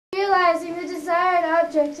Realizing the desired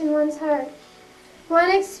object in one's heart,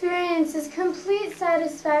 one experiences complete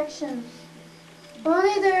satisfaction.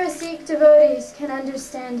 Only the Rasik devotees can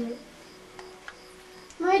understand it.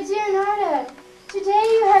 My dear Narada, today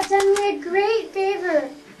you have done me a great favor.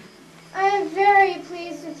 I am very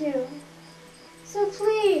pleased with you. So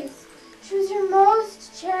please, choose your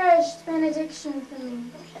most cherished benediction for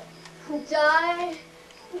me. Die,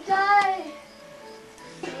 die.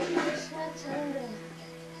 Krishna Chandra,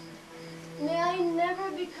 may I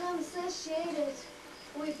never become satiated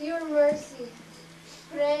with your mercy,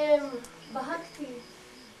 prem, bhakti,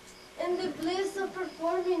 and the bliss of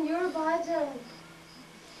performing your bhajan.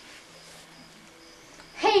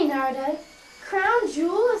 Hey Narada, crown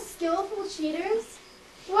jewel of skillful cheaters?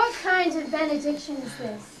 What kind of benediction is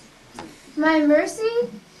this? My mercy,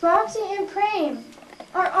 bhakti, and prem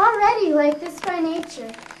are already like this by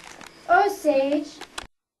nature. O sage,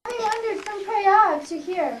 I wandered from Prayag to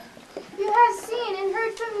here. You have seen and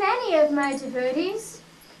heard from many of my devotees,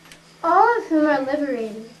 all of whom are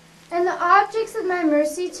liberated, and the objects of my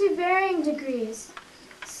mercy to varying degrees.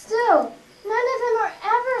 Still, none of them are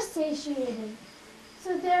ever satiated.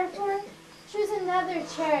 So therefore, choose another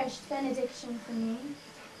cherished benediction for me.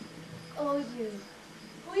 O you,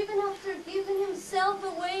 who even after giving himself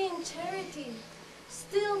away in charity,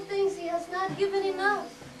 still thinks he has not given enough.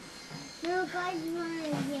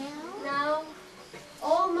 Now,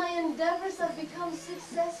 all my endeavors have become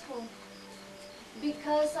successful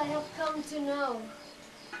because I have come to know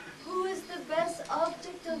who is the best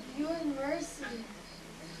object of your mercy.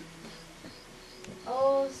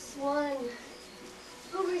 O swan,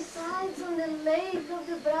 who resides on the lake of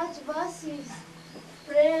the Brajvasis,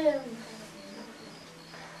 Prem.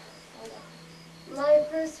 My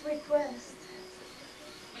first request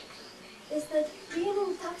is that being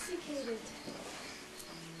intoxicated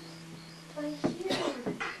by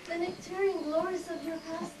hearing the nectarian glories of your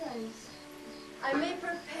pastimes, I may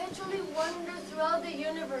perpetually wander throughout the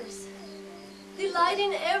universe,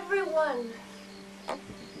 delighting everyone.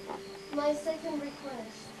 My second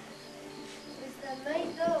request is that may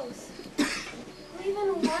those who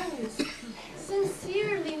even once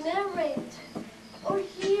sincerely narrate or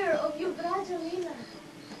hear of your Braja Lila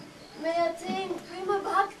may attain prima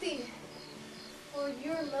bhakti, for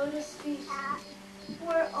your lotus feet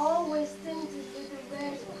were always tinted with the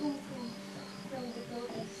red kumkum from the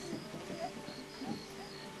lotus.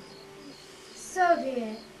 So be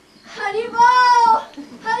it. Haribol!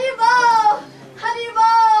 Haribol!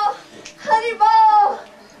 Haribol! Haribol!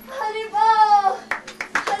 Haribol!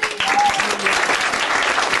 Haribol!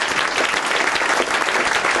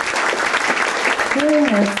 Hearing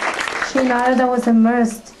this, Sri Narada was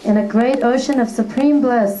immersed in a great ocean of supreme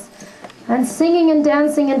bliss, and singing and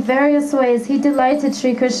dancing in various ways, he delighted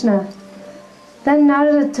Sri Krishna. Then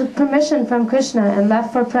Narada took permission from Krishna and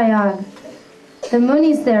left for Prayag. The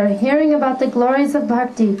munis there, hearing about the glories of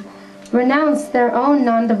bhakti, renounced their own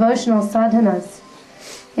non-devotional sadhanas.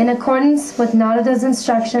 In accordance with Narada's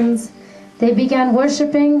instructions, they began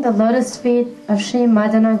worshipping the lotus feet of Sri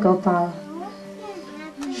Madana Gopal.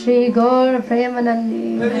 Shri Gaur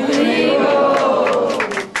Premanandi.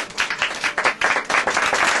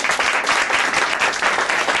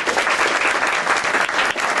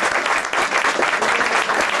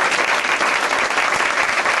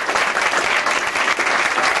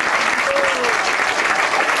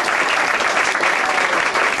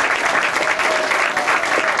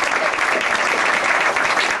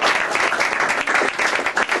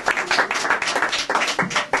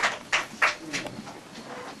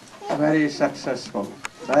 Very successful,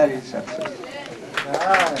 very successful.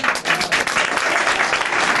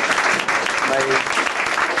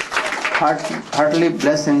 My heartily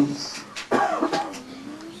blessings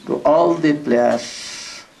to all the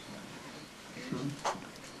players.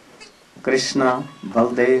 Krishna,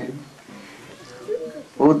 Baldev,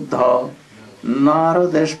 Uddhav,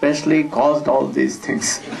 Narada especially caused all these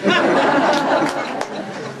things.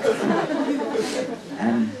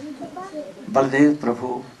 And Baldev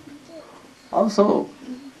Prabhu. Also,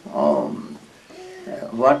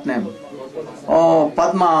 what name? Oh,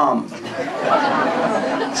 Padma,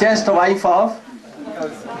 chest wife of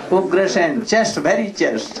Ugrasen, chest, very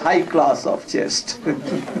chest, high class of chest.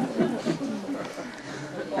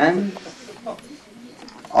 And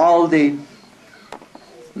all the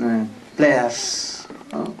players.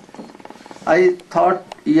 I thought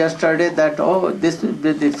yesterday that, oh, this will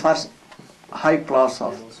be the first high class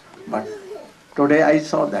of, but today I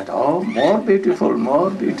saw that, oh, more beautiful,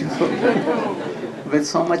 with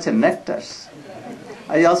so much nectar.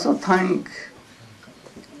 I also thank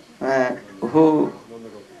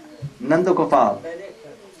Nanda Gopal,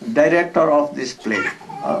 director of this play.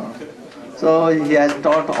 So he has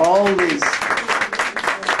taught all this.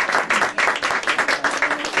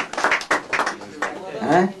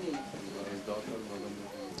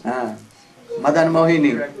 Madan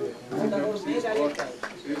Mohini.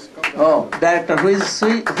 Oh, director. Who is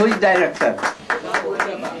director?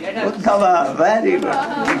 Uddhava. Very good.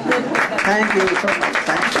 Thank you so much.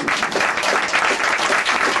 Thank you.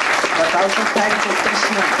 But also thank to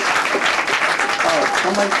Krishna. Oh, so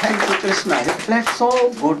much thanks to Krishna. He played so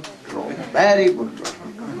good role. Very good role.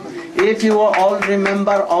 If you all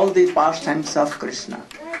remember all the pastimes of Krishna,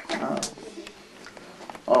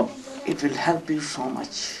 it will help you so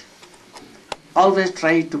much. Always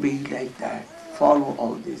try to be like that. Follow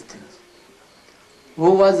all these things.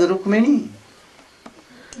 Who was Rukmini?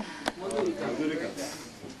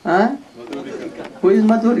 Huh? Who is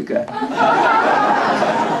Madhurika?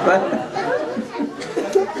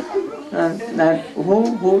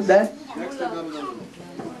 Who that?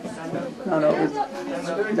 No,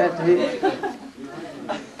 that he.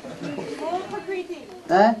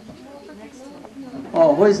 Huh?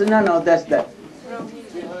 Oh, who is, no, that's that.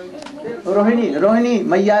 Rohini,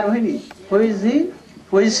 Maya Rohini. Who is he?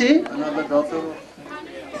 Who is she? Another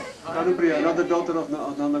daughter of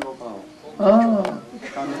Nanda Gopal. Oh.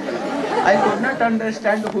 I could not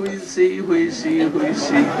understand who is she.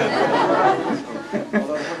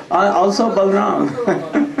 Also Balram.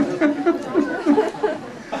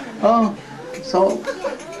 Oh, so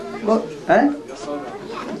good.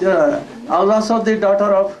 Also the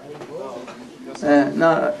daughter of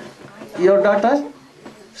no, your daughter?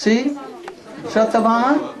 See?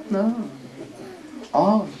 Satyabhama? No.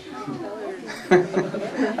 Oh.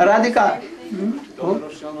 Radhika? Who?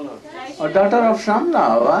 Oh, daughter of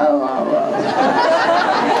Shamla. Wow.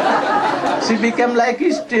 She became like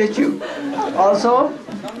a statue. Also,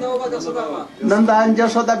 Nanda and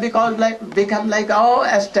Jasoda became like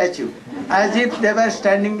a statue. As if they were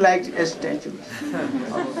standing like a statue.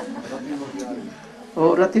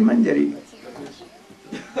 Oh, Rati Manjari.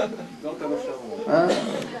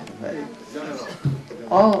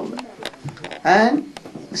 Oh, and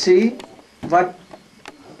see what?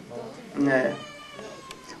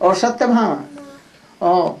 Or Satyabhama.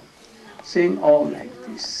 Oh, seeing all like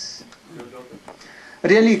this.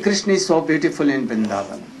 Really, Krishna is so beautiful in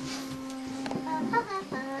Vrindavan.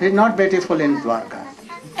 He is not beautiful in Dwarka,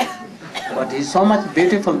 but he is so much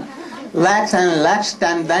beautiful, lakhs and lakhs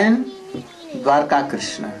than Dwarka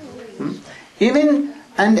Krishna. Even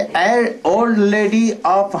an old lady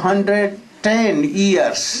of 110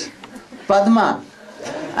 years, Padma,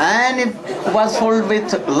 and it was full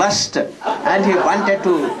with lust, and he wanted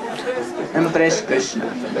to impress Krishna.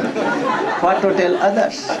 What to tell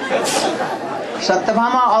others?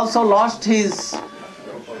 Satyabhama also lost his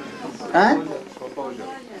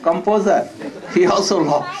composer. He also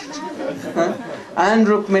lost. And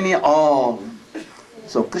Rukmini, oh.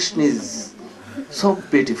 So Krishna is so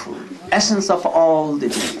beautiful. Essence of all the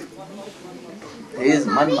beauty. He is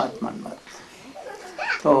Manmat.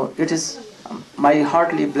 So it is my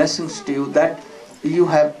heartily blessings to you that you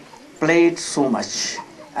have played so much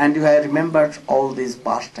and you have remembered all these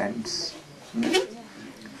pastimes.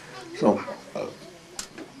 So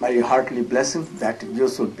my heartily blessing that you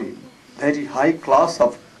should be very high class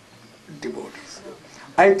of devotees.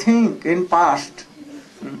 I think in past,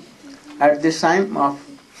 at the time of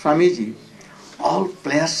Swamiji, all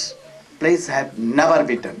plays have never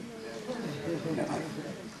beaten. Never.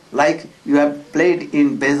 Like you have played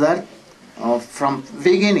in Bezar from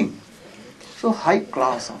beginning. So high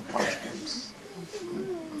class of pastimes.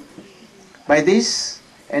 By this,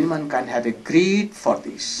 anyone can have a greed for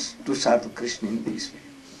this, to serve Krishna in this way,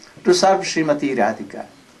 to serve Srimati Radhika.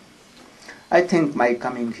 I think my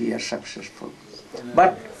coming here successful.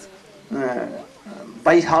 But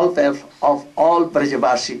by help of all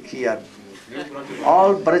Brajavasi here,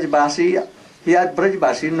 all Brajavasi, here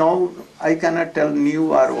Brajavasi, no, I cannot tell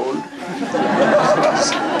new or old.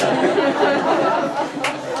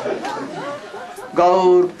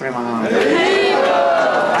 Gaur Preman.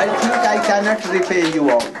 I think I cannot repay you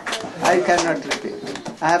all. I cannot repay.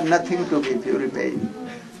 I have nothing to give you, repay.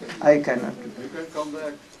 I cannot repay. You can come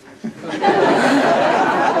back.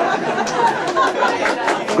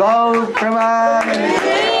 Gaur Preman.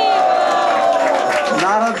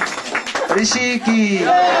 Narad Rishi ki,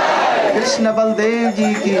 Krishna Baldev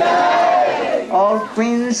ji ki, all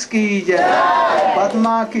queens ki jai,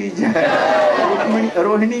 Padma ki jai,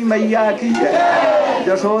 Rohini Maiya ki jai,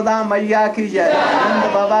 Jashoda Maiya ki jai,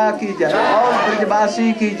 Nand Baba ki jai, all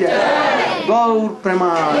Brajvasi ki jai, Gaur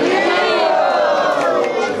Preman.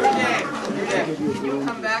 You'll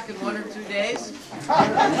come back in 1 or 2 days?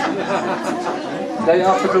 Day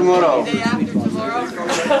after tomorrow. Day after tomorrow.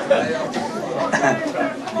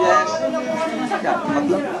 Yes. Yeah,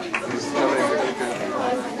 matlab?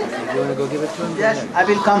 You want to go give it to him? Yes, I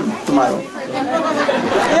will come tomorrow.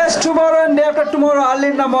 Yes, tomorrow and day after tomorrow, early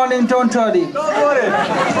in the morning, 10:30. Don't worry.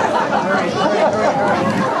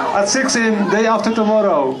 At 6 in day after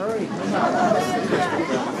tomorrow.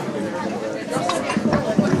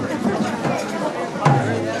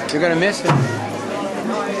 You're going to miss him.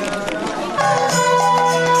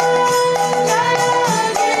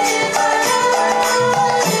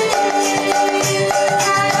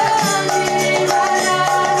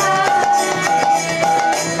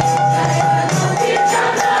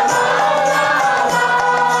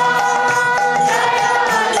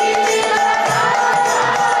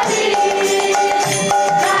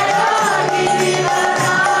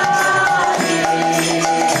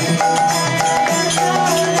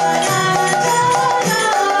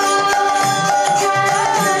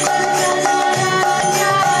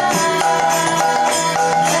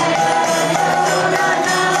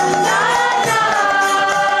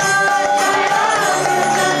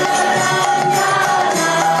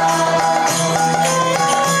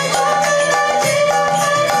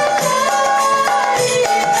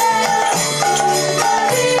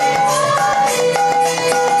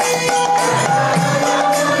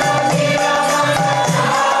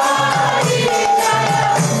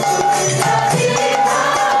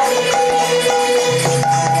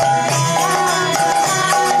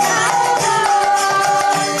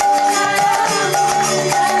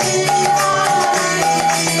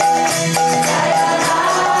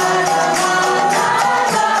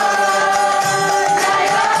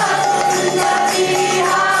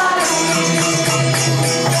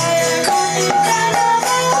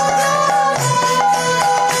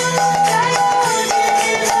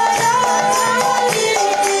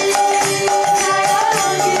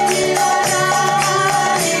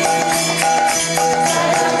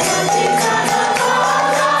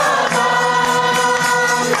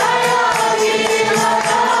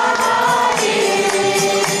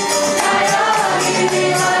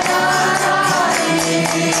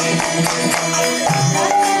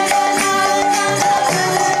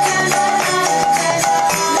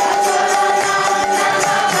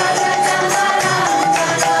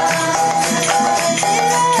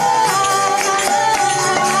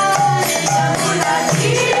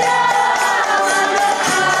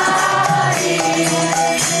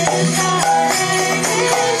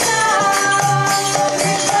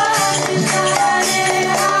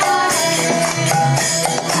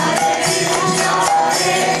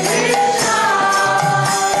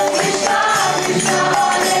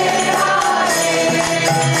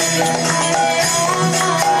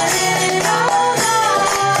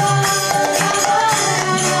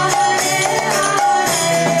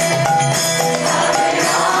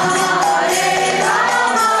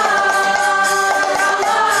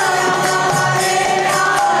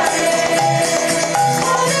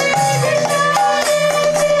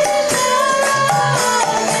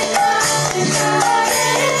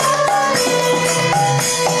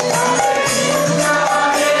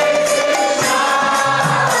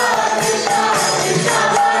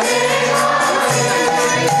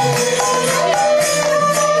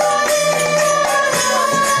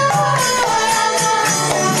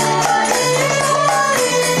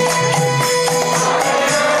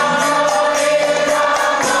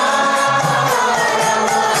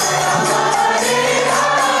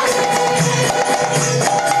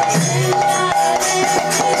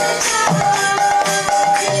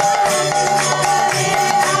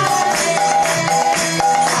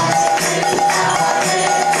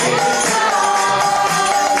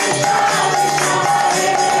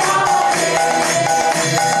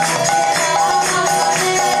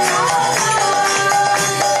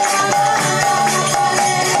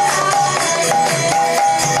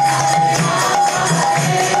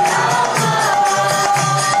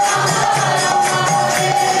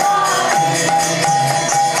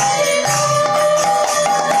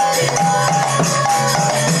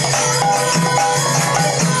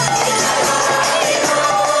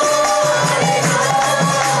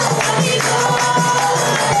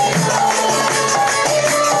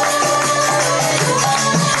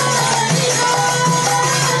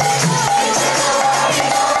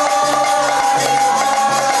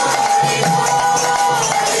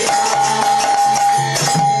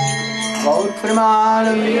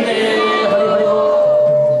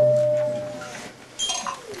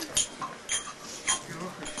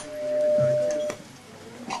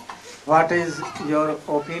 What is your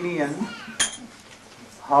opinion?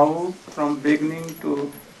 how from beginning to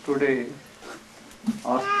today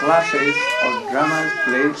our classes or dramas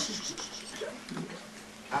played.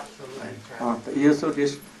 Absolutely. You should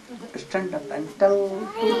stand up and tell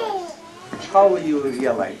how you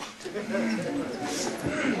realized.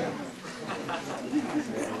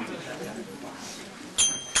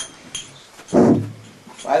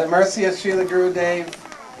 By the mercy of Srila Gurudev,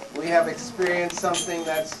 we have experienced something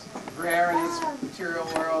that's rare in this material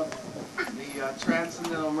world, the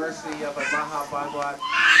transcendental mercy of a Mahabhagavad.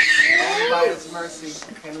 Only by His mercy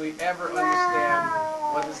can we ever understand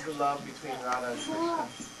what is the love between Radha and Krishna.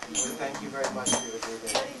 We thank you very much, Srila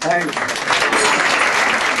Gurudev. Thank you.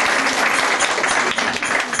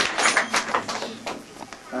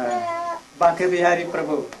 Bhakti Bihari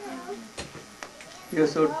Prabhu, you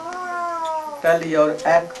should tell your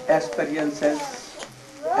experiences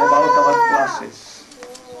about our classes.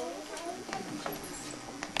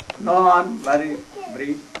 No one, very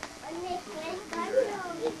brief.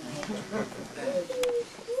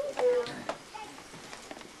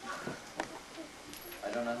 I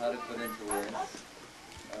don't know how to put into words.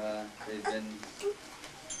 They've been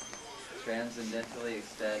transcendentally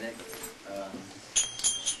ecstatic,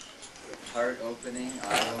 heart-opening,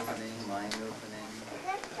 eye-opening, mind-opening.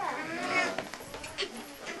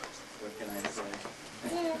 What can I say?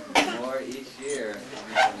 More each year,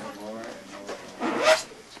 more and more.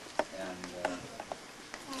 And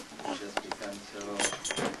I've just become so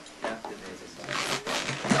captivated by it.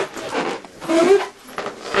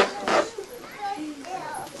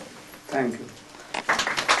 Thank you.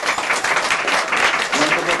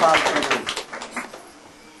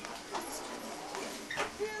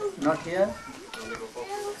 Not here?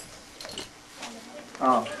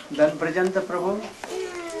 Oh, then Brajanta Prabhu?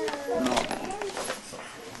 No.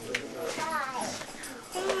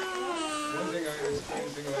 One thing I'm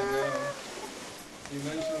experiencing right now, you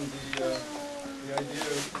mentioned the idea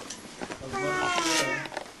of Mother Shira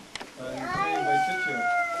and praying by Chicha.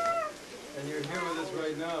 And you're here with us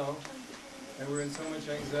right now, and we're in so much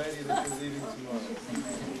anxiety that you're leaving tomorrow.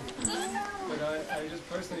 But I just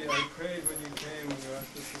personally, I prayed when you came, when you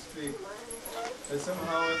asked us to speak, that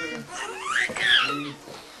somehow or other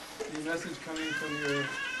the message coming from your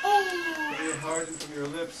heart and from your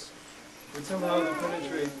lips would somehow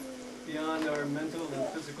penetrate beyond our mental and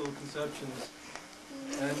physical conceptions.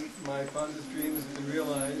 And my fondest dream is to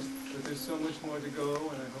realize that there's so much more to go,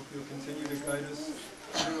 and I hope you'll continue to guide us,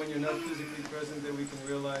 even when you're not physically present, that we can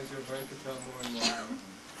realize your Bhakti more and more.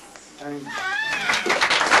 And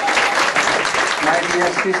my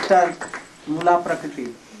dear sister, Mula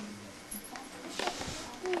Prakriti.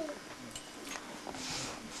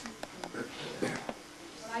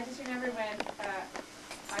 Well, I just remember when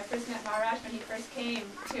I first met Maharaj, when he first came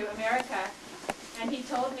to America, and he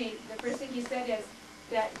told me, the first thing he said is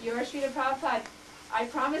that your Srila Prabhupada, I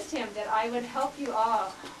promised him that I would help you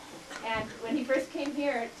all. And when he first came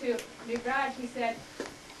here to New Braj, he said,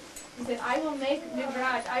 I will make New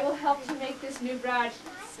Braj, I will help to make this New Braj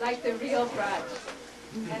like the real Braj.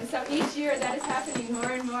 And so each year that is happening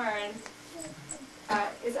more and more, and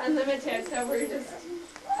it's unlimited, so we're just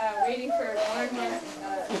waiting for more and more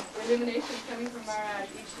illuminations coming from Maharaj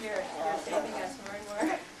each year. They're saving us more and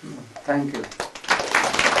more. Thank you.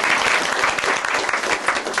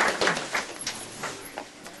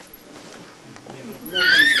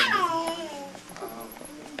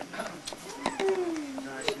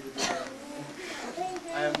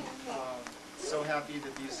 I am so happy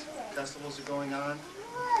that these festivals are going on.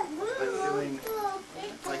 I'm feeling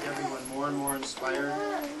like everyone more and more inspired. I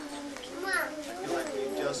feel like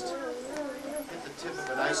we've just hit the tip of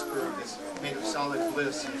an iceberg that's made of solid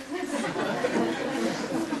bliss.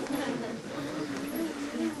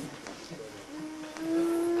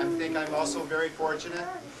 I think I'm also very fortunate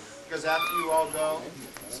because after you all go,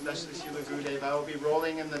 especially Srila Gurudev, I will be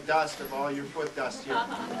rolling in the dust of all your foot dust here.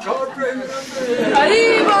 It's a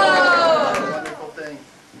wonderful thing.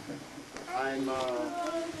 I'm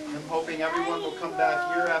hoping everyone will come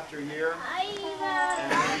back year after year,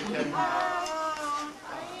 and we can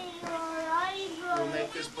we'll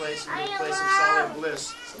make this place into a place of solid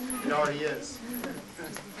bliss. It already is.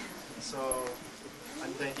 So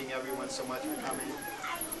I'm thanking everyone so much for coming.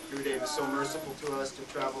 Gurudev is so merciful to us to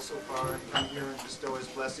travel so far and come here and bestow his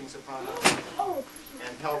blessings upon us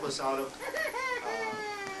and help us out of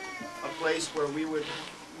a place where we would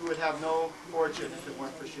have no fortune if it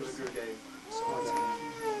weren't for Srila Gurudev. So once again,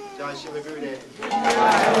 Jai Srila Gurudev.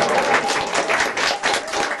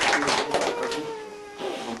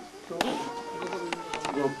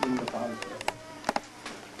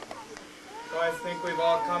 So I think we've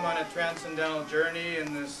all come on a transcendental journey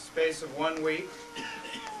in the space of 1 week.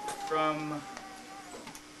 from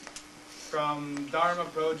Dharma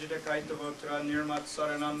Projita Kaitavotra, Nirmat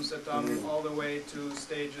Saranam Satam, all the way to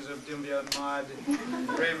stages of Dimvya Mad,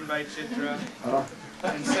 Prem by Chitra,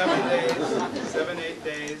 in 7 days, 8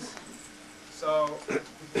 days. So,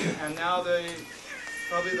 and now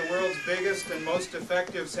probably the world's biggest and most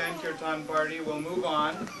effective Sankirtan party will move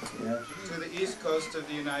on to the east coast of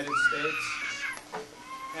the United States.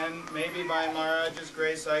 And maybe by Maharaj's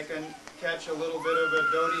grace I can catch a little bit of a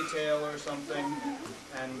dhoti tail or something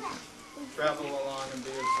and travel along and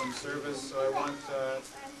be of some service. So I want to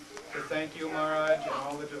thank you, Maharaj, and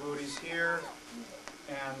all the devotees here,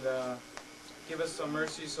 and give us some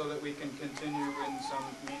mercy so that we can continue in some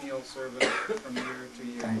menial service from year to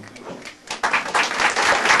year. Thank you.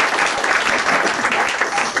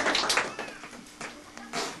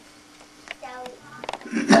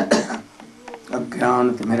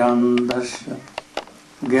 Ajnanatimirandasya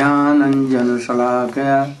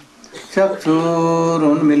Jnananjanashalakaya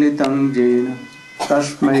Chakshurunmilitam Jena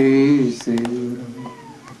Tasmai Sri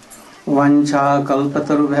Vancha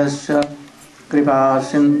kalpatarubhyasya Kripa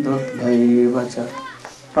sindhubhyaiva cha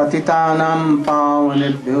Patitanam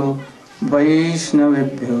pavanebhyo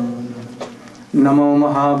Vaishnavebhyo Namo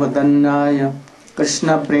Mahavadanyaya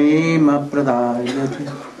Krishna Prema Pradayate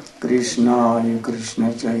Krishnaya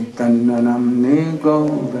Krishna Chaitanya Namne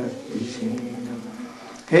Gaurati.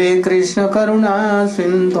 He Krishna Karuna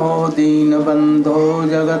Sindho Dina Bandho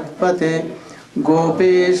Jagatpate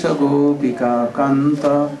Gopesha Gopika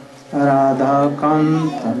Kanta Radha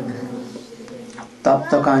Kanta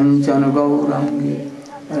Tapta Kanchana Gaurangi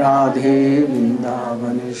Radhe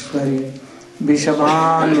Vrindavaneshwari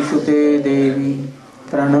Vishabhanu Sute Devi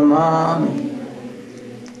Pranamami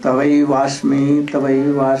Tavai Vashmi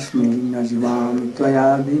Najivam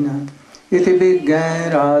Tvaya Vina Iti Vigyai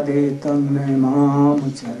Radhe Tanne Mam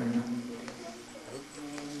Charana.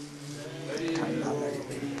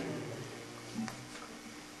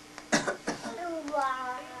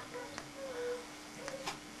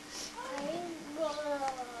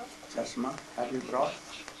 Chashma, have you brought?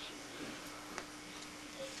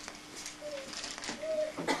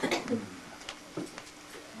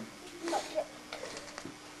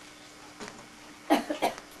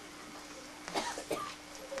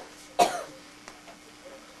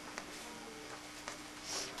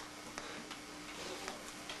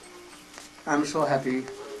 I'm so happy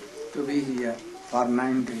to be here for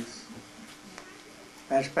 9 days.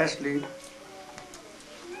 Especially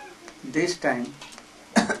this time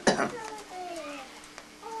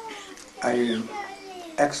I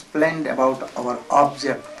explained about our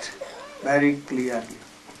object very clearly.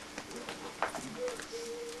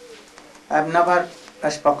 I have never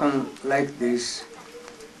spoken like this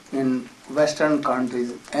in Western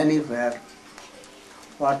countries anywhere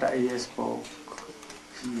what I spoke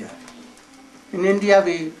here. In India,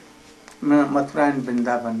 Mathura and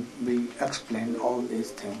Vrindavan, we explain all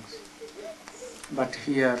these things. But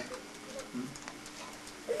here,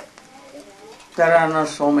 there are not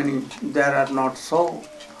so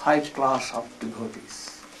high class of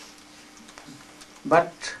devotees.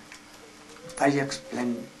 But I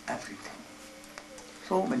explain everything.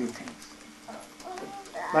 So many things.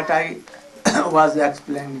 But I was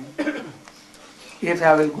explaining, if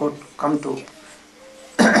I will come to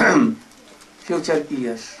future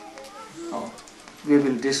years, we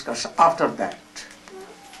will discuss after that.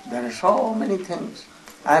 There are so many things.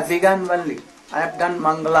 I have begun only. I have done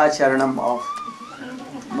Mangalacharanam of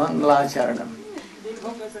Mangalacharanam.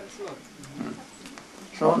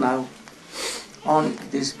 So now, on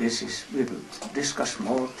this basis, we will discuss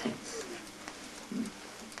more things.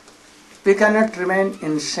 We cannot remain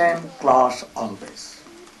in same class always.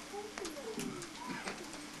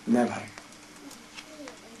 Never.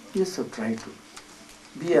 You should try to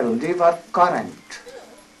be a river current.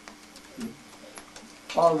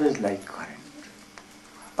 Always like current.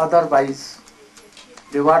 Otherwise,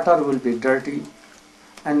 the water will be dirty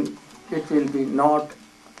and it will be not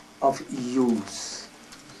of use.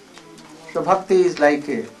 So bhakti is like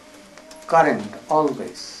a current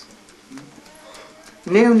always.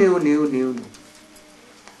 New.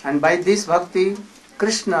 And by this bhakti,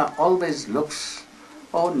 Krishna always looks,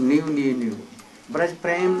 oh, new. Braj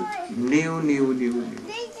Prem, new.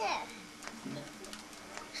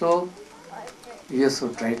 So, you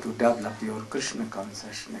should try to develop your Krishna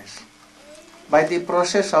consciousness. By the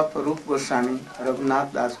process of Rupa Goswami,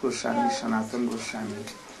 Raghunath Das Goswami, Sanatana Goswami,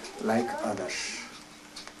 like others.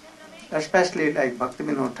 Especially like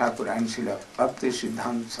Bhaktivinoda Thakur and Srila Bhakti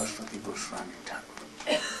Siddhanta Saraswati Goswami Thakur.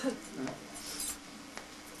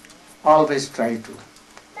 Always try to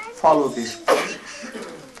follow this process.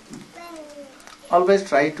 always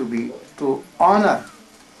try to honor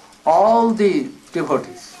all the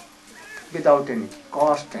devotees without any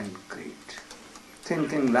cost and greed,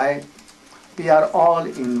 thinking like we are all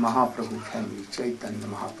in Mahaprabhu family, Chaitanya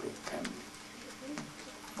Mahaprabhu family.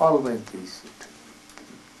 Always we should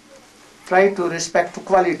try to respect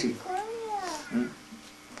quality,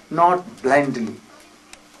 not blindly.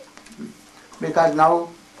 Because now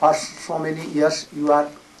for so many years you are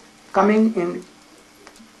coming in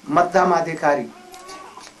Madhyamadhikari.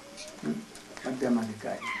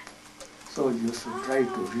 Madhyamadhikari. So you should try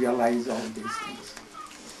to realize all these things.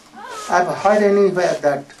 I've heard anywhere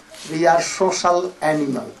that we are social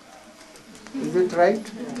animal. Is it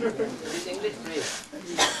right?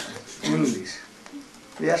 English.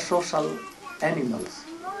 We are social animals.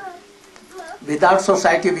 Without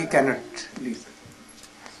society we cannot live.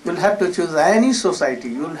 You'll have to choose any society.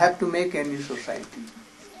 You'll have to make any society.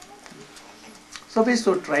 So we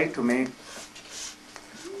should try to make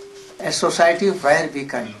a society where we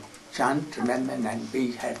can chant, remember and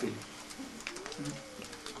be happy.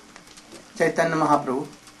 Chaitanya Mahaprabhu,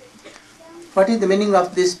 what is the meaning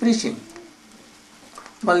of this preaching?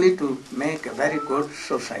 Only to make a very good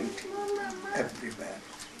society everywhere,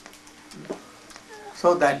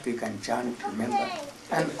 so that we can chant, remember,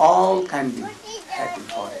 and all can be happy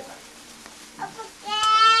forever.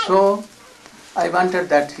 So I wanted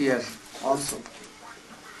that here also.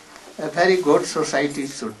 A very good society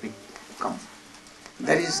should become.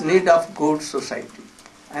 There is need of good society.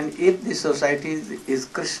 And if the society is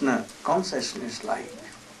Krishna consciousness like,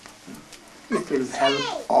 it will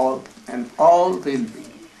help all and all will be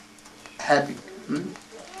happy.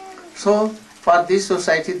 So for this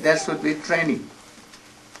society there should be training.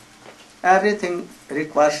 Everything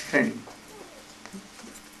requires training.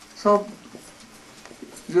 So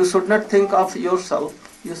you should not think of yourself,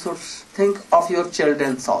 you should think of your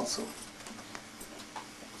children also.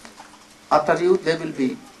 After you, they will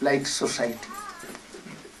be like society.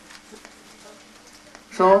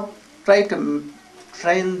 So try to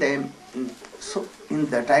train them in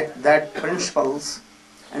that principles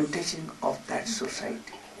and teaching of that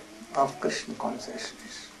society, of Krishna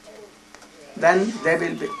consciousness. Then they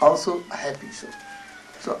will be also happy.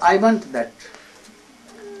 So I want that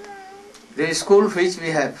the school which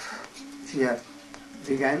we have here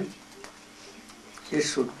began, it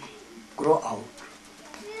should grow out.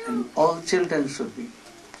 And all children should be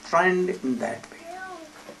trained in that way.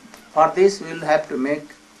 For this we will have to make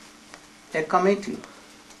a committee.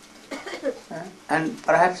 And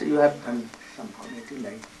perhaps you have done some committee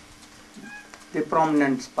like the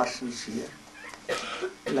prominent persons here,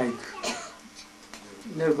 like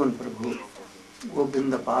Nirgun Prabhu,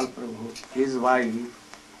 Govindapal Prabhu, his wife,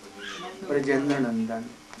 Brajendra Nandan,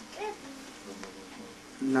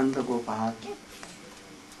 Nanda Gopal,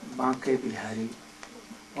 Banke Bihari.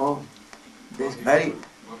 Oh, this very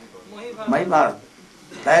Mahima,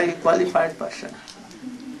 very qualified person.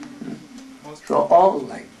 So all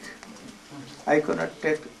like, I could not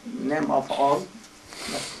take name of all,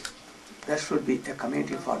 but there should be a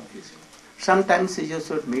committee for this. Sometimes you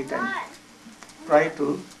should meet and try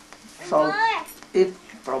to solve if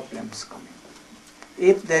problems come in.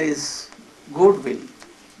 If there is goodwill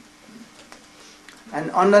and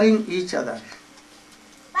honoring each other,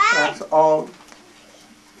 perhaps all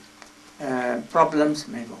problems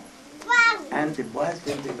may go. And the boys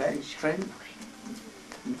will be very friendly.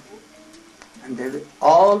 And they will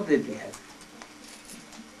all will be happy.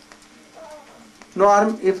 No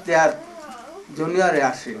harm if they are junior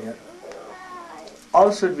or senior.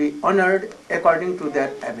 All should be honored according to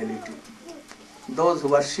their ability. Those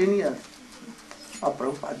who are senior of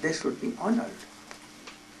Prabhupada, they should be honored.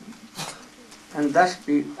 And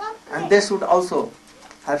they should also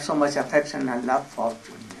have so much affection and love for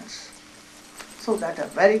juniors. So that a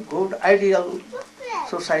very good, ideal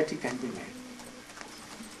society can be made.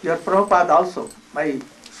 Your Prabhupada also, my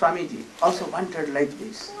Swamiji, also wanted like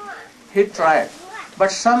this. He tried.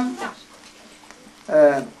 But some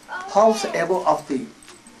false ego of the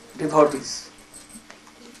devotees,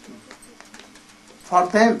 for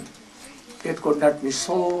them, it could not be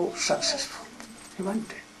so successful. He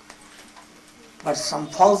wanted. But some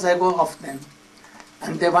false ego of them,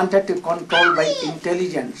 and they wanted to control by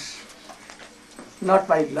intelligence, not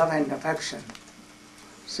by love and affection.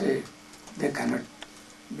 Say, they cannot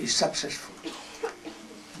be successful.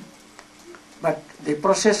 But the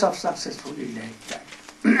process of successful is like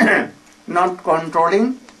that. Not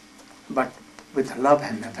controlling, but with love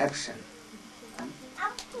and affection.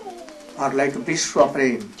 Or like Vishwa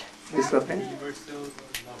Prem. Vishwa Prem?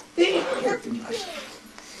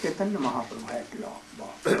 Chaitanya Mahaprabhu had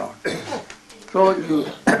love. So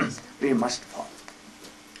we must follow.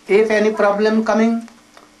 If any problem coming,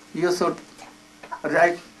 you should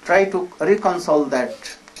try to reconcile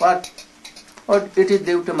that. What it is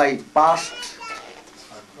due to my past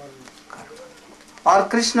karma. Or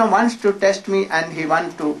Krishna wants to test me and he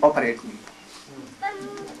wants to operate me.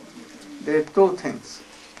 There are two things.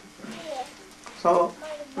 So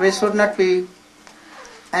we should not be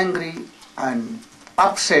angry and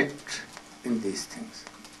upset in these things.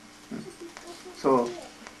 So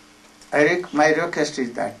my request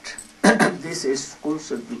is that this school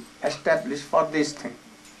should be established for this thing.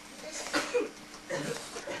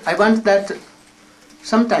 I want that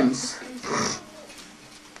sometimes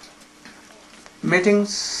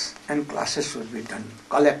meetings and classes should be done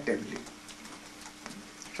collectively.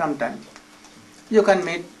 Sometimes you can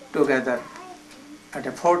meet together at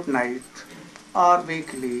a fortnight or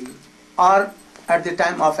weekly or at the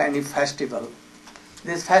time of any festival.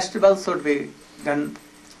 This festival should be done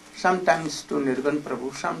sometimes to Nirvan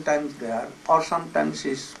Prabhu, sometimes there, or sometimes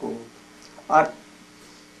his school, or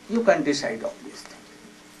you can decide all these things.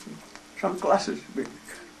 Some classes will be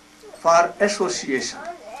for association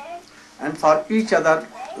and for each other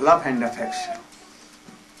love and affection.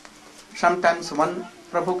 Sometimes one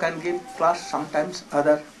Prabhu can give class, sometimes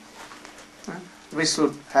other. We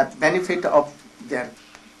should have benefit of their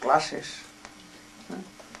classes.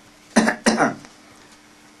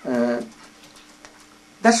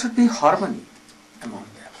 There should be harmony among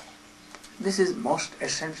them. This is most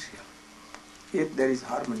essential. If there is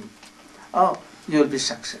harmony, you will be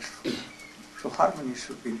successful. So harmony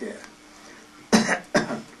should be there.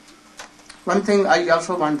 One thing I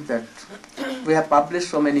also want that we have published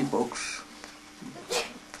so many books,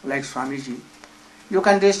 like Swamiji. You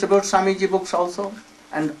can distribute Swamiji books also,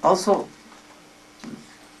 and also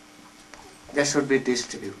they should be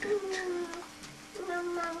distributed.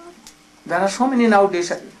 There are so many now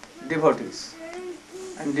devotees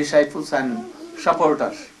and disciples and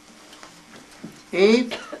supporters.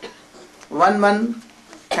 If one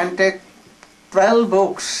can take 12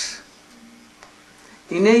 books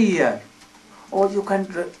in a year, or you can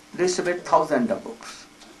distribute thousands of books.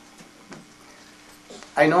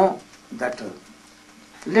 I know that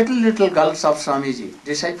little girls of Swamiji,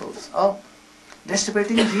 disciples,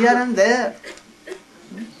 distributing here and there.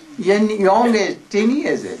 In young age, teeny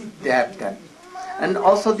age, they have done. And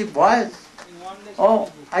also the boys.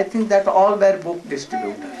 I think that all were book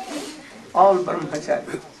distributors. All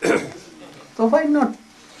brahmachari. So why not?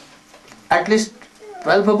 At least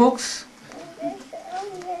 12 books.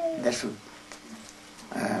 They should.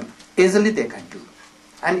 Easily they can do.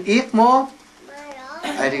 And if more,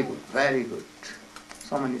 very good, very good.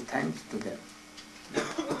 So many thanks to them.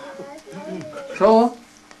 So,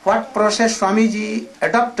 what process Swamiji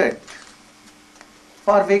adopted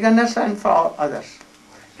for beginners and for others?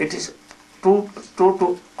 It is true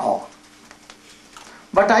to all.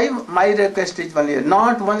 But my request is only,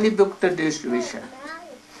 not only book the distribution,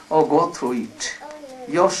 go through it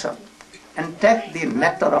yourself and take the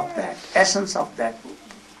nectar of that, essence of that book.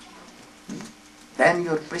 Then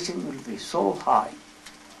your preaching will be so high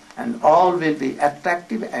and all will be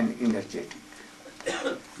attractive and energetic.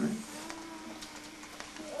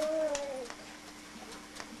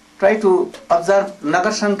 Try to observe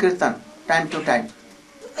Nagar Sankirtan time to time.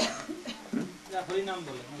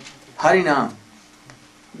 Harinam.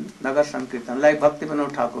 Nagar Sankirtan, like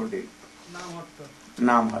Bhaktivedanta Thakur did.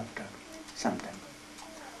 Nam Hatta. Sometimes.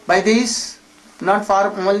 By this, not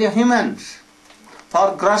for only humans,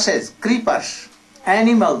 for grasses, creepers,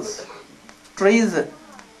 animals, trees,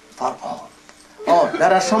 for all.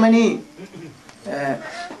 There are so many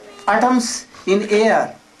atoms in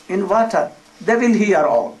air, in water, they will hear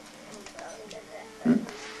all.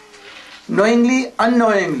 Knowingly,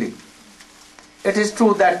 unknowingly, it is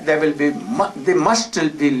true that they must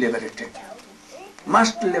be liberated.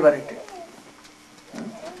 Must liberated.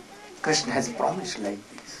 Krishna has promised like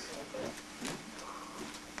this.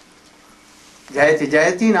 Jayati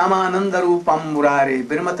Jayati Namananda Rupam Murare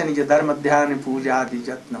Birmata Nija Dharma Dhyani Pujadi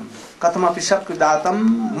Jatnam Katamapi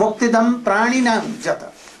Shakridatam Muktidam Praninam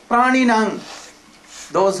Jata. Praninam,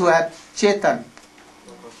 those who have Chetan,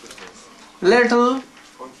 little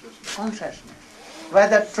consciousness.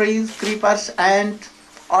 Whether trees, creepers, and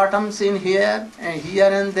atoms in here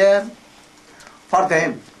and there, for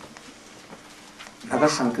them, Nagar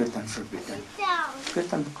Sankirtan should be done.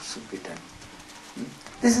 Kirtan should be done.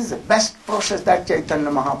 This is the best process that Chaitanya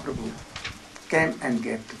Mahaprabhu came and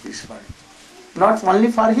gave to this world. Not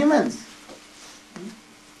only for humans,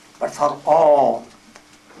 but for all.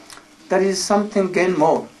 There is something gain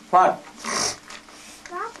more. What?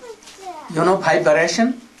 You know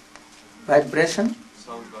vibration? Vibration?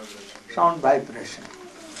 Sound vibration. Sound vibration.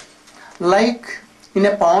 Like in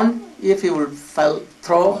a pond, if you will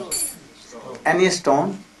throw any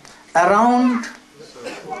stone, around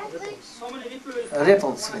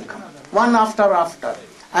ripples will come, one after,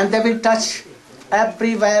 and they will touch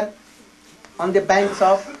everywhere on the banks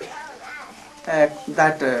of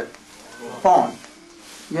that pond.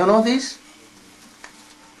 You know this?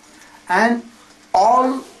 And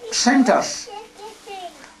all centers,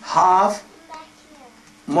 half,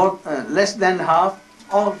 more, less than half,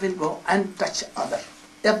 all will go and touch other,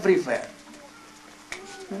 everywhere.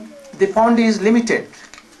 The pond is limited,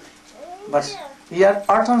 but here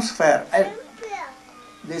atmosphere,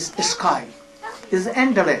 this sky is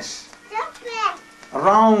endless,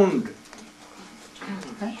 round.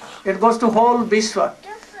 It goes to whole Vishwa.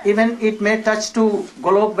 Even it may touch to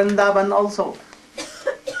Golok Vrindavan also.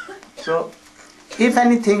 So, if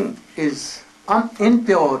anything is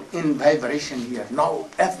impure in vibration here, now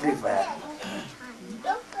everywhere,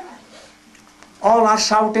 all are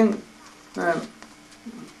shouting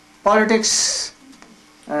politics,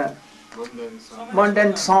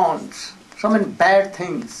 mundane sounds, so many bad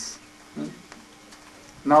things.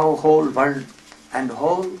 Now whole world and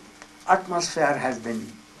whole atmosphere has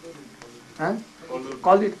been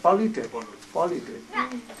call it polluted.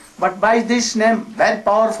 But by this name, very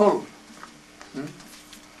powerful,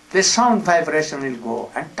 the sound vibration will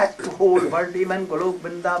go and touch the whole world, even Golok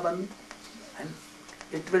Vrindavan, and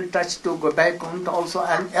it will touch to Vaikuntha also,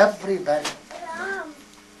 and everywhere.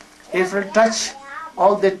 It will touch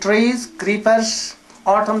all the trees, creepers,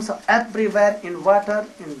 atoms, everywhere, in water,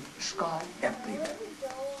 in sky, everywhere.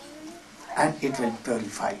 And it will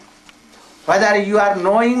purify. Whether you are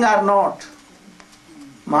knowing or not,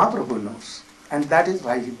 Mahaprabhu knows. And that is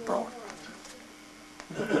why he brought.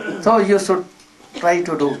 So you should try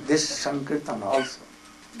to do this Sankirtan also.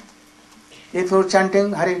 If you are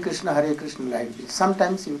chanting Hare Krishna like this,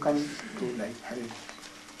 sometimes you can do like Hare.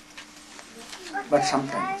 But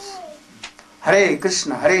sometimes Hare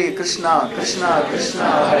Krishna, Krishna Krishna,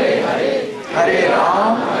 Hare Hare, Hare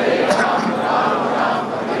Ram,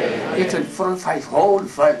 it will purify whole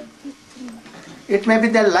world. It may be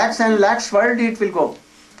the lakhs and lakhs world it will go.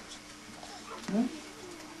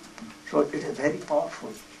 So it is very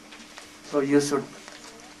powerful. So you should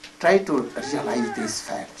try to realize these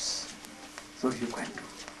facts. So you can do.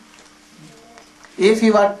 If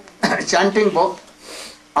you are chanting book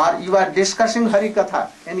or you are discussing Hari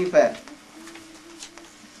Katha anywhere,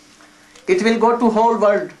 it will go to whole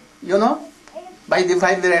world, you know, by the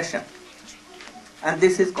vibration. And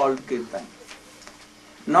this is called Kirtan.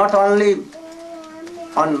 Not only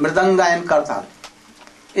on Mridanga and Kartal.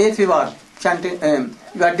 If you are chanting,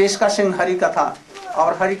 you are discussing Hari Katha,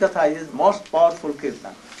 our Hari Katha is most powerful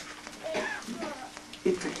Kirtan.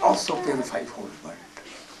 It will also purify whole world.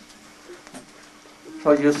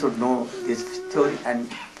 So you should know this theory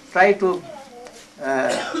and try to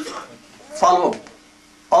follow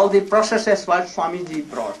all the processes what Swamiji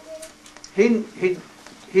brought. He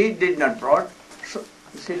did not brought, so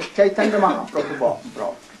Chaitanya Mahaprabhu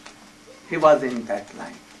brought. He was in that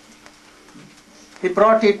line. He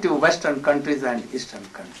brought it to Western countries and Eastern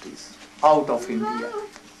countries, out of India.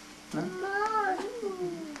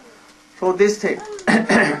 So this thing,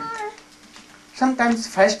 sometimes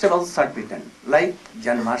festivals are done, like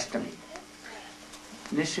Janmashtami,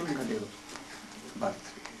 Nishingadeva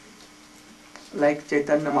birthday, like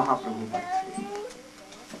Chaitanya Mahaprabhu birthday.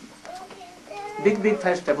 Big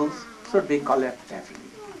festivals should be collectively.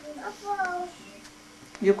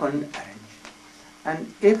 You can arrange.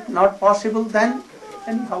 And if not possible, then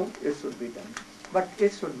anyhow it should be done. But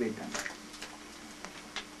it should be done.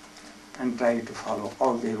 And try to follow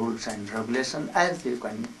all the rules and regulations as you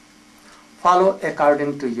can follow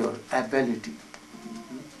according to your ability.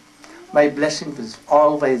 My blessing will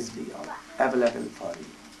always be available for you.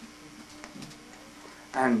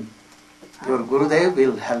 And your Gurudev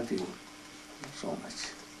will help you so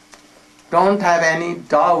much. Don't have any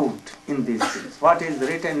doubt in these things. What is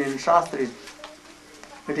written in Shastra,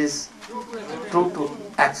 it is true to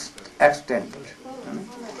extent,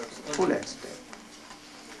 full extent.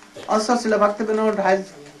 Also, Srila Bhaktivedanta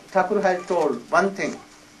Thakur has told one thing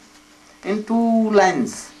in 2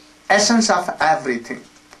 lines, essence of everything.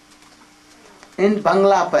 In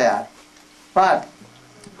Bangla Payar, but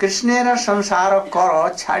Krishnera samsara karo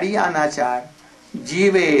chhadi anachar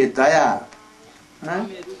jive daya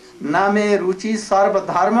name ruchi sarva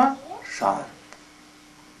dharma sar.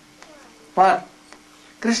 But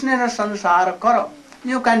Krishnera samsara karo,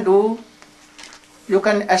 you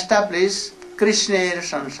can establish Krishner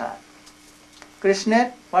sansar.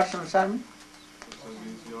 Krishner, what sansar means?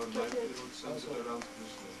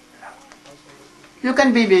 You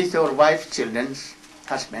can be with your wife, children,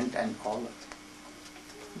 husband and all of them.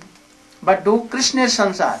 But do Krishna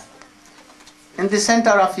sansar. In the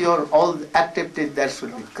center of your all activities there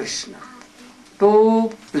should be Krishna.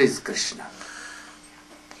 To please Krishna.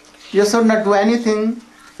 You should not do anything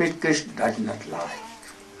which Krishna does not like.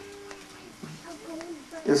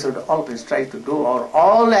 You should always try to do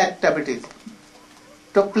all activities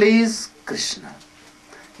to please Krishna.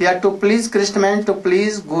 Here to please Krishna means to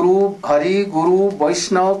please Guru, Hari, Guru,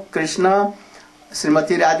 Vaishnava, Krishna,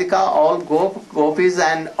 Srimati Radhika, all gopis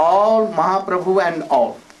and all Mahaprabhu and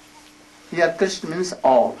all. Here Krishna means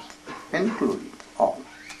all, including all.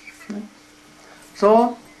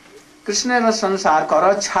 So, Krishna sansar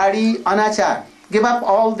karo chhadi anachar. Give up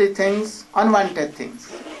all the things, unwanted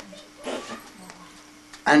things.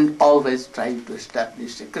 And always try to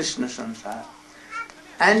establish a Krishna sansar.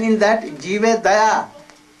 And in that, jive daya,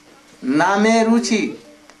 name ruchi.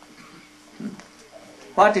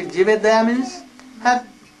 What is jive daya means? Have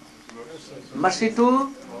mercy to.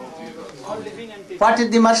 What is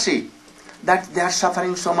the mercy? That they are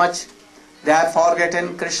suffering so much, they have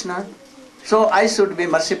forgotten Krishna. So I should be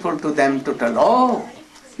merciful to them to tell, oh,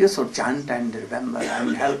 you should chant and remember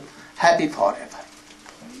and help, happy forever.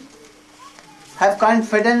 Have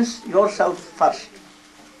confidence yourself first.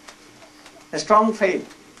 A strong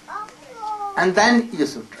faith. And then you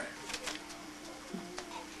should try.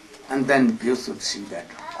 And then you should see that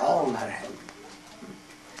all are happy.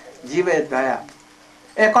 Jive daya.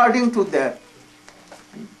 According to their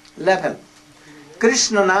level.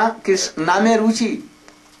 Krishna name ruchi.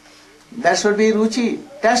 There should be ruchi.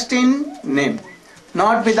 Test in name.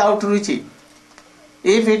 Not without ruchi.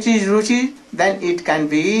 If it is ruchi, then it can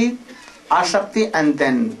be asakti and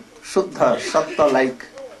then shuddha, sattva like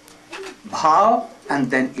bhav,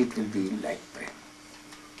 and then it will be like prem.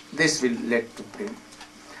 This will lead to prem.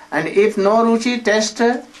 And if no ruchi test,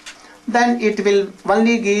 then it will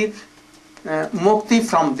only give mukti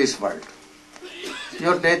from this world.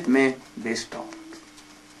 Your death may be stopped.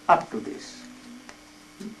 Up to this.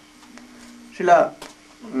 Srila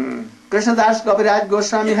Krishnadas Kaviraj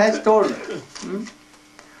Goswami has told,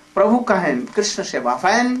 Prabhu Kahan, Krishna Seva,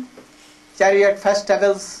 when chariot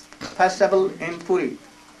festival in Puri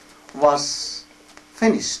was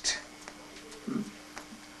finished,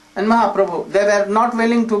 and Mahaprabhu, they were not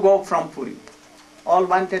willing to go from Puri. All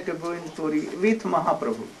wanted to go in Puri with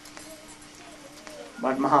Mahaprabhu.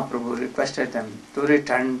 But Mahaprabhu requested them to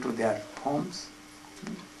return to their homes.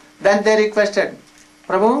 Then they requested,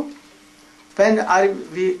 Prabhu, when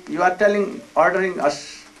you are ordering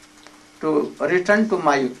us to return to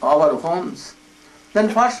our homes,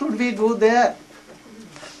 then what should we do there?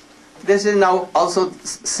 This is now also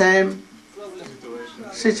same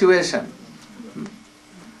situation.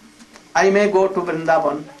 I may go to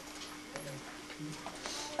Vrindavan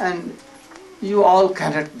and you all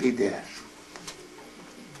cannot be there.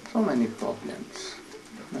 So many problems,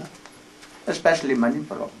 especially money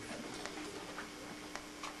problems.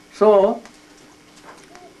 So,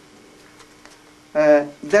 they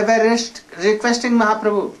were requesting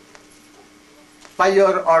Mahaprabhu, by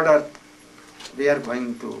your order, we are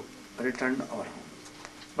going to return our home.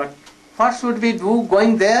 But what should we do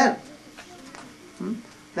going there?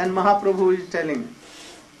 Then Mahaprabhu is telling,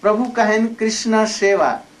 Prabhu kahen Krishna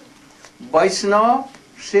Seva, Vaishnava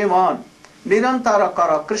Sevan, Nirantara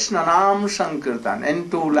kara Krishna Nam Sankirtan, in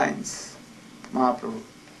 2 lines. Mahaprabhu.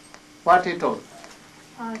 What he told?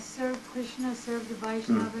 Serve Krishna, serve the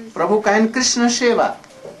Vaishnavas. Prabhu kahen Krishna Seva,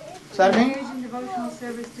 serving Engage in devotional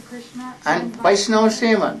service to Krishna and Vaishnava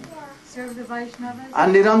Sevan. Serve the Vaishnavas.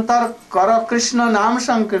 And Nirantar kara Krishna Nam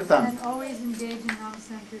Sankirtan. And always engage in Nam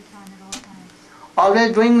Sankirtan at all times.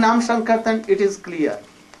 Always doing Nam Sankirtan, it is clear.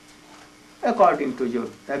 According to your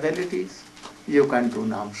abilities, you can do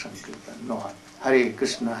Nam Sankirtan. No, Hare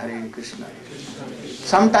Krishna, Hare Krishna.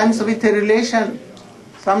 Sometimes with a relation,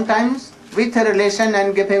 sometimes with a relation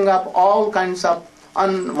and giving up all kinds of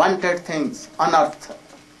unwanted things, unearthed.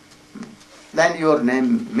 Then your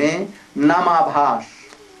name may Namabhas.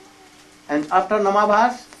 And after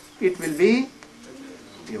Namabhas, it will be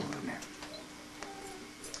your name.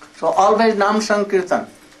 So always Nam Sankirtan.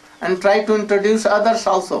 And try to introduce others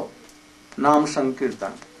also. Nam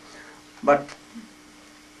Sankirtan. But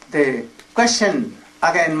they questioned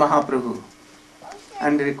again Mahaprabhu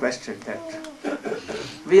and requested that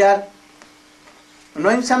we are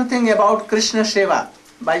knowing something about Krishna Seva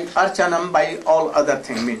by Archanam, by all other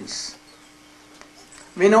things means.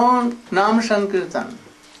 We know Nam Sankirtan,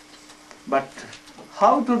 but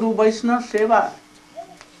how to do Vaishnava Seva?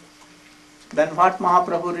 Then what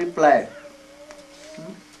Mahaprabhu replied?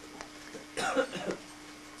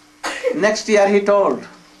 Next year he told,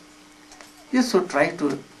 you should try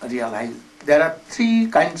to realize there are 3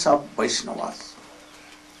 kinds of Vaishnavas.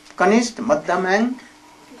 Kanishta, Madhyam and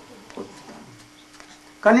Uttam.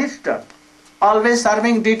 Kanishta, always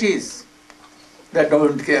serving deities. They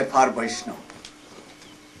don't care for Vaishnava.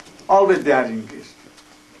 Always they are engaged.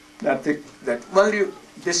 That only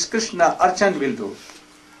this Krishna Archan will do.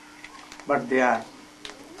 But they are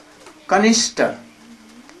Kanishta.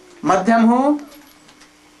 Madhyam who?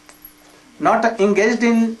 Not engaged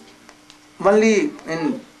in only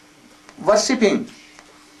in worshipping.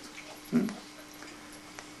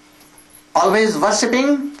 Always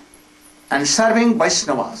worshipping and serving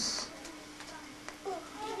Vaishnavas.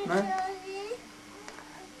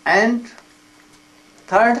 And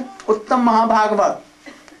third, Uttam Mahabhagavat.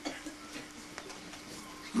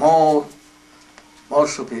 More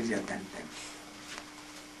superior than them.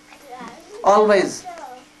 Always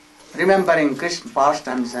remembering Krishna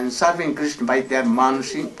pastimes and serving Krishna by their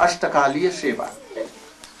manasi Ashtakaliya Seva.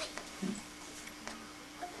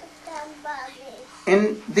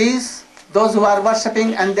 In these, those who are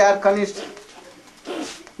worshipping and they are Kanishta,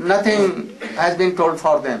 nothing has been told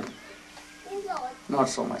for them. Not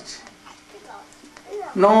so much.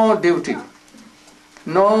 No duty.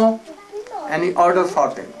 No any order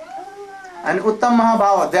for them. And Uttam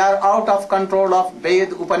Mahabhava, they are out of control of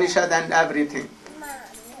Ved, Upanishad and everything.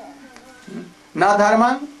 Na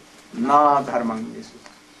dharmang, na dharmang.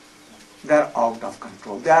 They are out of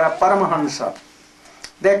control. They are a Paramahansa.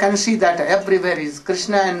 They can see that everywhere is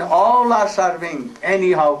Krishna and all are serving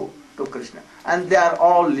anyhow to Krishna. And they are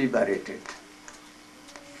all liberated.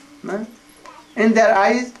 In their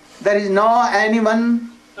eyes, there is no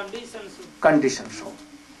anyone condition. So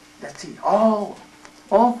that's it. All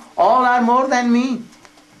are more than me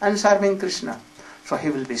and serving Krishna. So he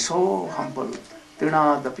will be so humble,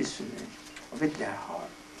 with their heart,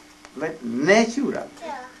 with natural.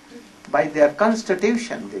 By their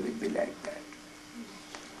constitution they will be like that.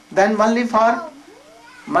 Then only for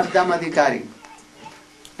Madhyam Adhikari,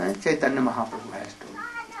 Chaitanya Mahaprabhu has told.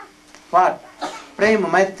 What? Prema,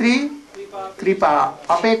 Maitri, Kripa,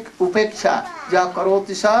 Upeksha, Ja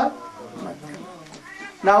Karoti Sa, Madhyam.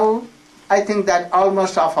 Now, I think that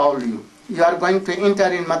almost of all you are going to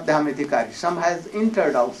enter in Madhyam Adhikari. Some has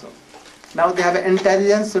entered also. Now they have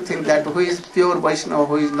intelligence to think that who is pure Vaishnava,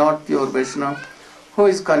 who is not pure Vaishnava, who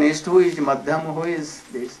is Kanishta, who is Madhyam, who is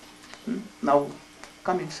this. Now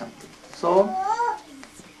coming something. So,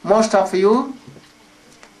 most of you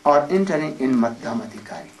are entering in Madhyam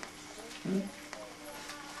Adhikari.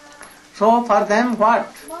 So for them what?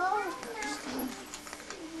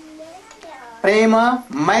 Prema,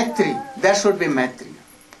 Maitri. There should be Maitri.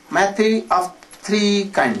 Maitri of 3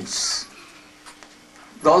 kinds.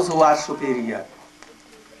 Those who are superior.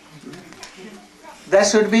 There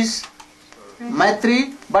should be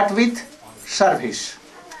Maitri but with service.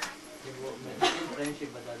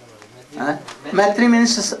 Maitri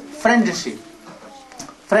means friendship.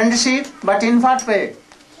 Friendship, but in what way?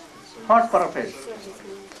 What purpose?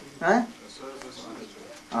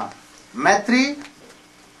 Maitri,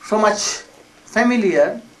 so much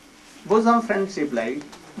familiar, bosom friendship like,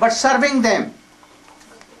 but serving them,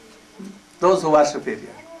 those who are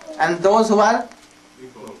superior. And those who are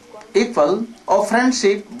equal, or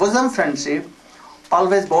friendship, bosom friendship,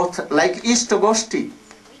 always both like Ishta Goshti.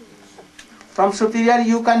 From superior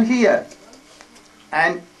you can hear.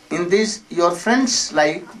 And in this, your friends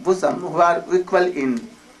like bosom, who are equal in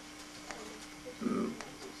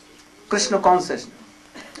Krishna consciousness.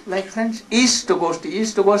 Like friends, Ishta Goshti.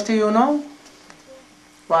 Ishta Goshti, you know?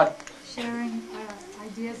 What? Sharing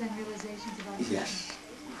ideas and realizations about Yes.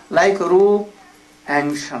 Like Rup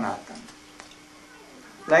and Sanatan.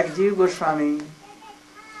 Like Jiva Goswami,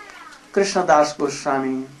 Krishna Das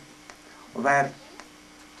Goswami, were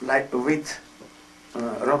like with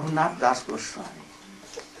Raghunath Das Goswami.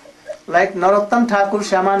 Like Narottam Thakur,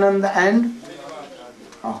 Shyamananda and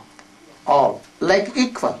all. Like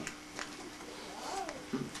equal.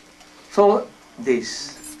 So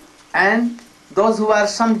this. And those who are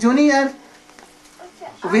some junior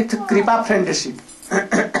with Kripa friendship.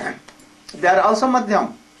 They are also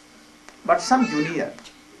Madhyam, but some junior.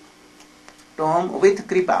 To whom with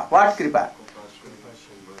Kripa. What Kripa?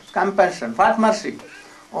 Compassion. What mercy?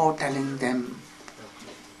 Oh, telling them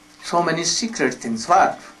so many secret things.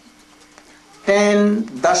 What? 10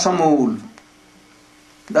 Dasamul.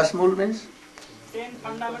 Dasamul means? 10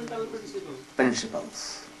 fundamental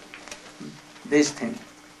Principles. This thing.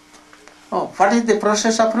 Oh, what is the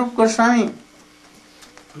process of Rupa Goswami?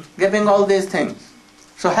 Giving all these things.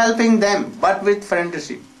 So helping them, but with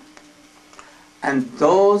friendship. And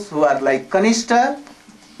those who are like Kanishta,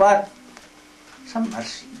 what? some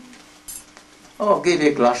mercy. Oh, give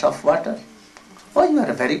a glass of water. Oh, you are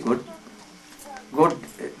a very good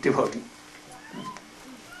devotee.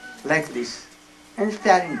 Like this,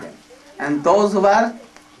 inspiring them. And those who are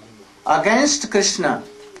against Krishna,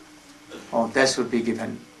 oh, they should be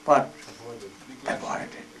given what? Avoided.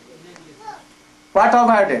 What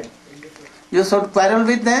avoided? You should quarrel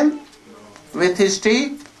with them, with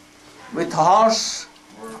history, with harsh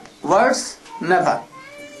words, never.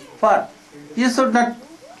 What? You should not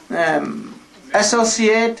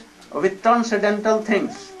associate with transcendental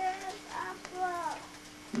things.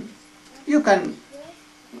 You can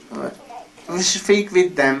speak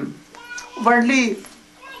with them, worldly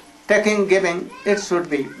taking, giving, it should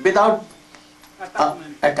be without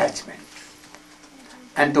attachment.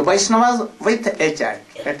 And to Vaishnavas with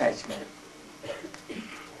attachment.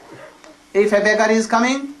 If a beggar is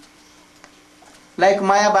coming, like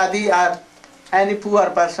Mayavadi or any poor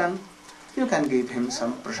person, you can give him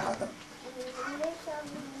some prasadam.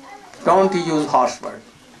 Don't use harsh word.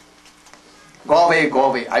 Go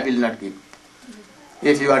away, I will not give.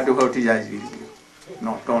 If you are devotees, I will give you.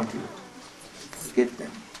 No, don't use. Give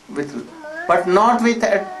them. But not with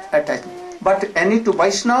attachment. But any to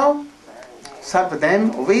Vaishnava, serve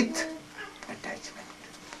them with attachment.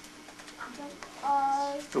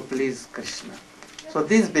 To please Krishna. So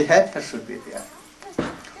this behavior should be there.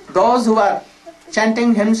 Those who are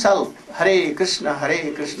chanting himself, Hare Krishna,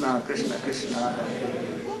 Krishna Krishna,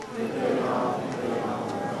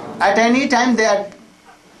 at any time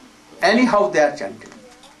anyhow they are chanting.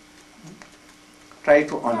 Try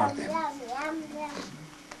to honor them.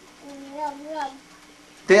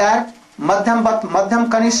 They are Madhyam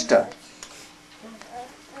Kanishta.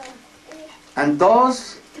 And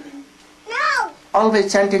those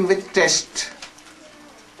always chanting with taste.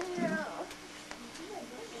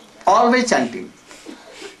 Always chanting.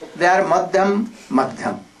 They are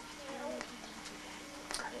Madhyam.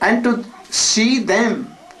 And to see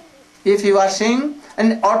them, if you are seeing,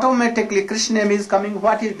 and automatically Krishna name is coming,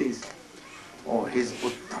 what is this? Oh, he is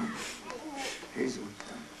Uttam. He is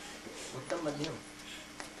Uttam.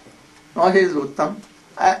 No, he is Uttam.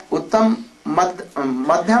 Uttam,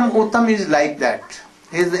 Madhyam Uttam is like that.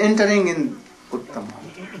 He is entering in Uttam.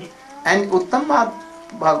 And Uttam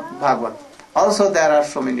Bhagavat. Also there are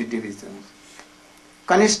so many divisions.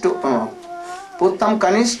 Kanishta, Uttam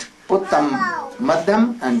Kanisht, Uttam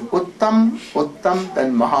Madhyam, and Uttam,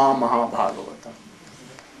 then Maha Bhagavatam.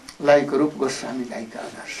 Like Rupa Goswami, like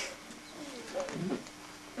others.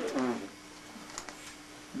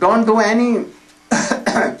 Don't do any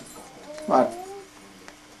what?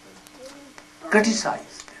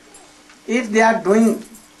 Criticize them. If they are doing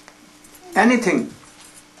anything,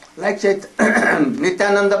 like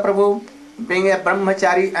Nityananda Prabhu, being a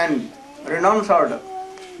brahmachari and renounced order,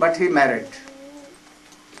 but he married.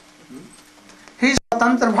 He is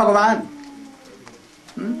Swatantra Bhagavan.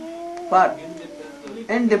 What?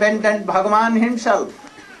 Independent Bhagavan himself.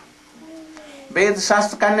 Ved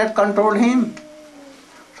Shastra cannot control him.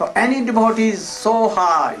 So any devotee is so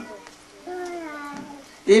high.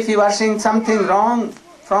 If you are seeing something wrong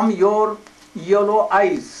from your yellow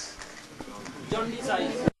eyes,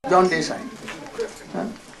 jaundice eyes,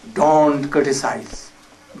 don't criticize.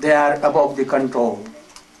 They are above the control.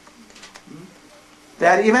 They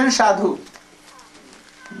are even sadhu.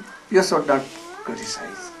 You should not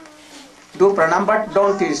criticize. Do pranam, but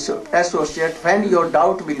don't associate. When your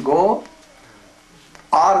doubt will go,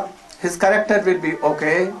 or his character will be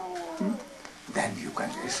okay, then you can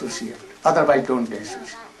associate. Otherwise, don't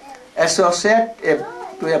associate. Associate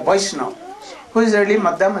to a Vaishnava who is really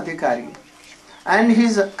Madhyam Adhikari, and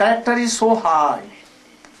his character is so high,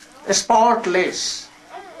 spotless,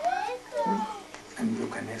 and you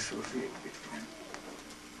can associate with him.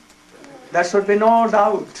 There should be no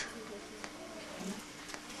doubt.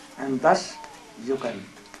 And thus you can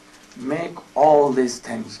make all these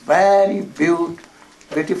things very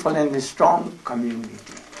beautiful and strong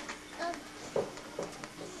community.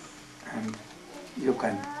 And you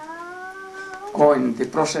can go in the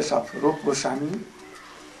process of Rupa Goswami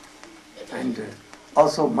and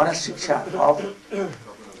also Maharaj Shiksha of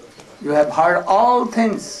you have heard all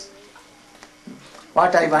things.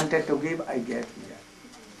 What I wanted to give, I gave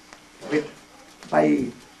here.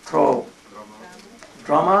 Through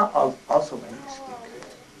drama, also by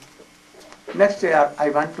speaking. Next year I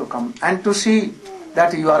want to come and to see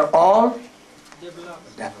that you are all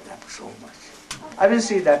developed so much. I will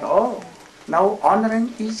see that, now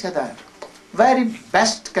honoring each other. Very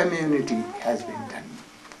best community has been done.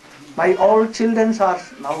 My all children are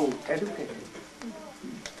now educated,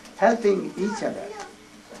 helping each other,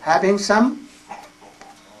 having some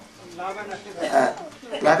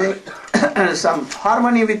having some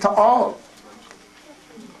harmony with all.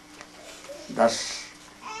 Thus,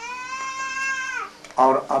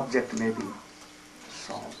 our object may be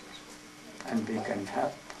solved, and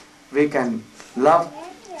we can love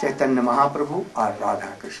Chaitanya Mahaprabhu or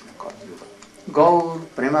Radha Krishna Kaliyuga. Gaur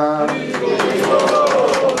Prema.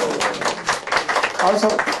 Also,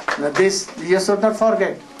 this you should not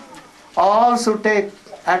forget. All should take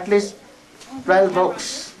at least 12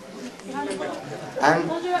 books, and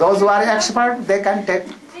those who are expert, they can take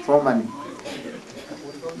so many.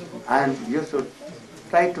 And you should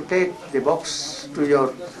try to take the books to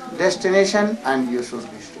your destination, and you should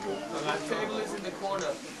distribute. The table is in the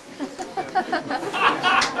corner.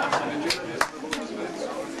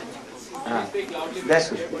 That's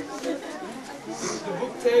good. The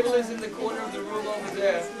book table is in the corner of the room over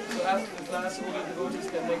there. So after the class, all the devotees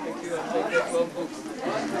can make a queue and take their 12 books.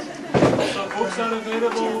 So books are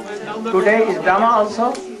available with number. Today is Dhamma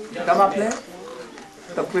also, Dhamma play.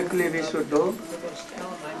 So quickly we should do.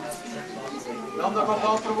 Nanda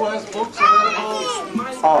Gopal Prabhu has books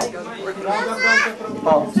available. All. Radha Prabhu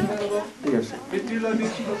All. books available. Yes. Vitila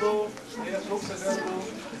Prabhu, they have books available.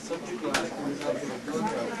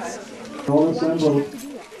 All assembled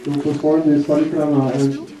to perform this parikrama, and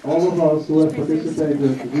all of us who have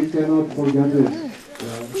participated, we cannot forget this.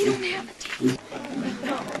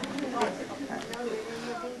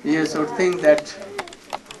 You should think that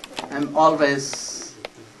I'm always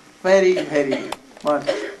very, very much.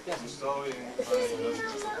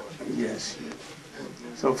 Yes.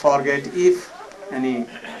 So forget if any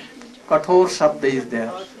kathor shabda is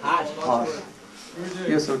there, or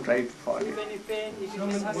you should try to forget.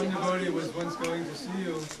 One devotee was once going to see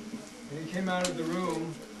you, and he came out of the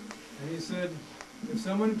room, and he said, if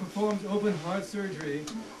someone performs open heart surgery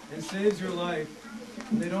and saves your life,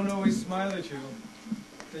 and they don't always smile at you,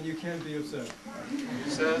 then you can't be upset. He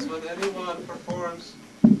says when anyone performs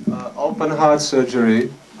open heart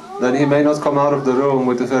surgery, then he may not come out of the room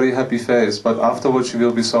with a very happy face, but afterwards he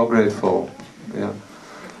will be so grateful. Yeah.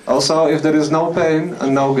 Also, if there is no pain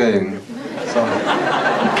and no gain. So.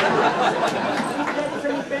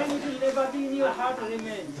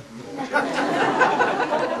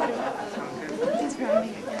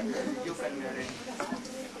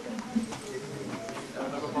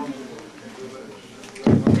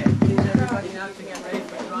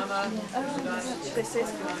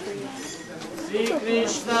 Shri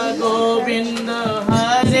Krishna Govinda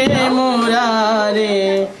Hare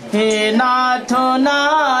Murare He Natho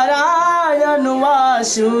Narayan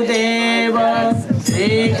Vasudeva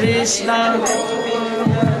Shri Krishna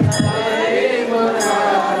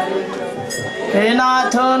He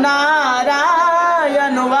Natho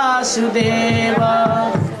Narayan Vasudeva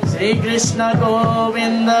Shri Krishna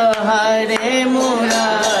Govinda Hare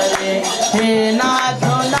Murare He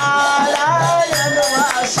Natho Narayan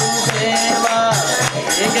Vasudeva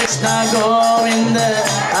Shri Krishna Govinda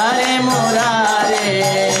Hare Murare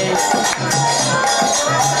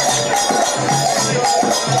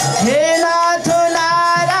He Natho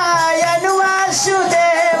Narayan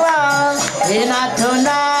Vasudeva He Natho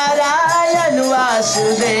Narayan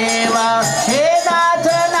Vasudeva He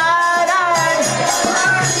Natho Narayan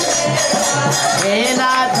He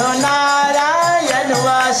Natho Narayan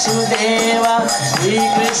Vasudeva Shri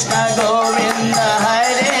Krishna Govinda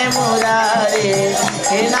Hare Murare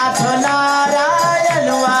He Natho Narayan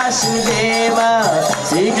Vasudeva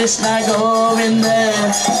Shri Krishna Govinda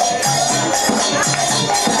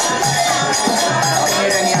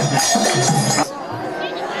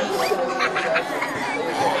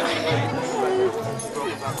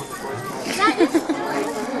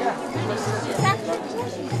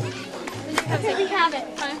We have it.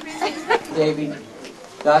 David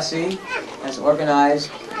Dasi has organized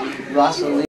Rasa